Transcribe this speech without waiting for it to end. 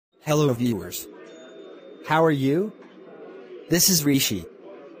Hello viewers. How are you? This is Rishi.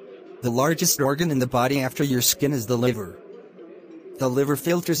 The largest organ in the body after your skin is the liver. The liver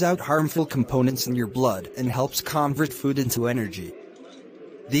filters out harmful components in your blood and helps convert food into energy.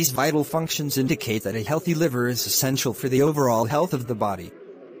 These vital functions indicate that a healthy liver is essential for the overall health of the body.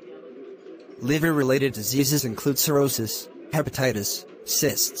 Liver-related diseases include cirrhosis, hepatitis,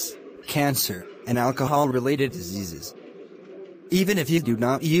 cysts, cancer, and alcohol-related diseases. Even if you do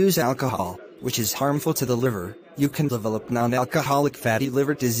not use alcohol, which is harmful to the liver, you can develop non-alcoholic fatty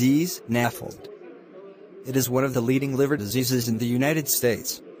liver disease, NAFLD. It is one of the leading liver diseases in the United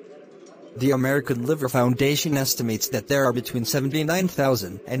States. The American Liver Foundation estimates that there are between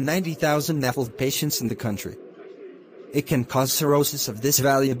 79,000 and 90,000 NAFLD patients in the country. It can cause cirrhosis of this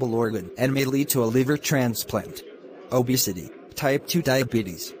valuable organ and may lead to a liver transplant. Obesity, type 2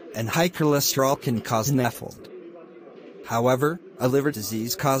 diabetes, and high cholesterol can cause NAFLD. However, a liver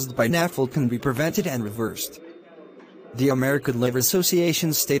disease caused by NAFLD can be prevented and reversed. The American Liver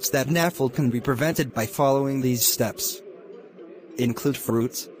Association states that NAFLD can be prevented by following these steps. Include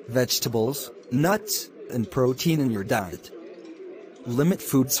fruits, vegetables, nuts, and protein in your diet. Limit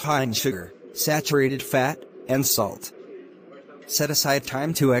foods high in sugar, saturated fat, and salt. Set aside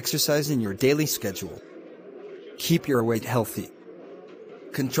time to exercise in your daily schedule. Keep your weight healthy.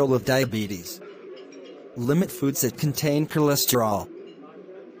 Control of diabetes. Limit foods that contain cholesterol.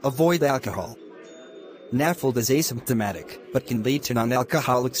 Avoid alcohol. NAFLD is asymptomatic, but can lead to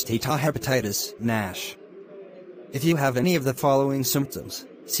non-alcoholic steatohepatitis, NASH. If you have any of the following symptoms,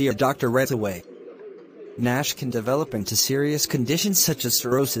 see a doctor right away. NASH can develop into serious conditions such as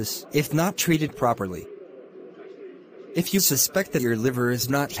cirrhosis, if not treated properly. If you suspect that your liver is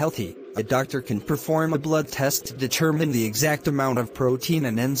not healthy, a doctor can perform a blood test to determine the exact amount of protein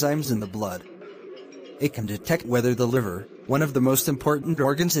and enzymes in the blood. It can detect whether the liver, one of the most important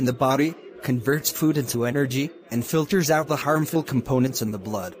organs in the body, converts food into energy and filters out the harmful components in the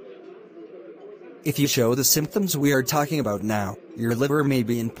blood. If you show the symptoms we are talking about now, your liver may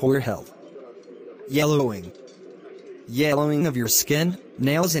be in poor health. Yellowing. Yellowing of your skin,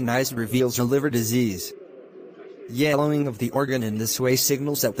 nails and eyes reveals a liver disease. Yellowing of the organ in this way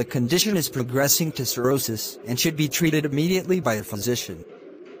signals that the condition is progressing to cirrhosis and should be treated immediately by a physician.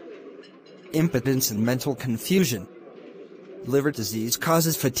 Impotence and mental confusion. Liver disease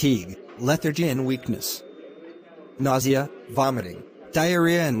causes fatigue, lethargy and weakness. Nausea, vomiting,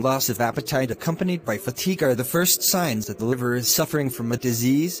 diarrhea and loss of appetite accompanied by fatigue are the first signs that the liver is suffering from a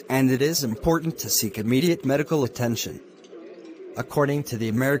disease, and it is important to seek immediate medical attention. According to the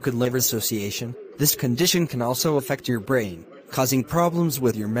American Liver Association, this condition can also affect your brain, causing problems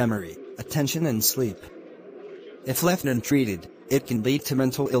with your memory, attention and sleep. If left untreated, it can lead to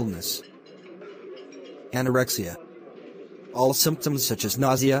mental illness. Anorexia. All symptoms such as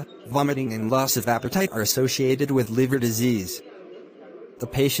nausea, vomiting and loss of appetite are associated with liver disease. The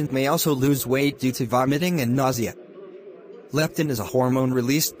patient may also lose weight due to vomiting and nausea. Leptin is a hormone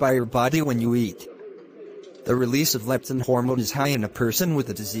released by your body when you eat. The release of leptin hormone is high in a person with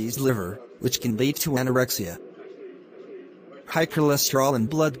a diseased liver, which can lead to anorexia. High cholesterol and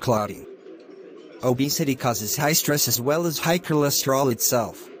blood clotting. Obesity causes high stress as well as high cholesterol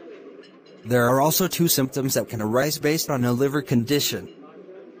itself. There are also two symptoms that can arise based on a liver condition.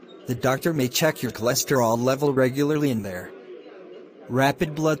 The doctor may check your cholesterol level regularly in there.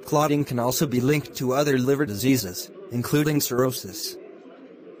 Rapid blood clotting can also be linked to other liver diseases, including cirrhosis.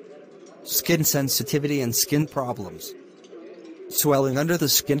 Skin sensitivity and skin problems. Swelling under the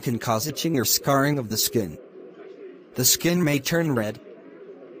skin can cause itching or scarring of the skin. The skin may turn red.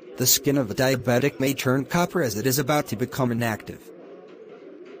 The skin of a diabetic may turn copper as it is about to become inactive.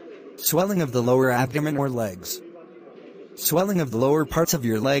 Swelling of the lower abdomen or legs. Swelling of the lower parts of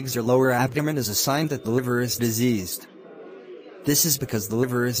your legs or lower abdomen is a sign that the liver is diseased. This is because the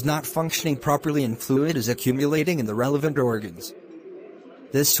liver is not functioning properly and fluid is accumulating in the relevant organs.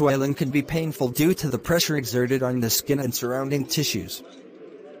 This swelling can be painful due to the pressure exerted on the skin and surrounding tissues.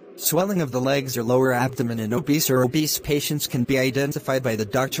 Swelling of the legs or lower abdomen in obese patients can be identified by the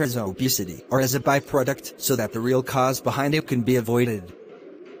doctor as obesity or as a byproduct so that the real cause behind it can be avoided.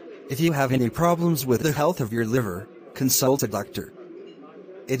 If you have any problems with the health of your liver, consult a doctor.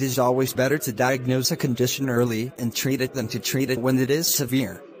 It is always better to diagnose a condition early and treat it than to treat it when it is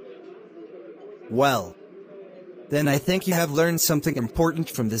severe. Well, then I think you have learned something important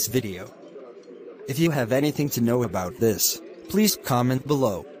from this video. If you have anything to know about this, please comment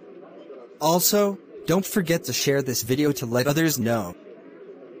below. Also, don't forget to share this video to let others know.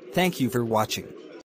 Thank you for watching.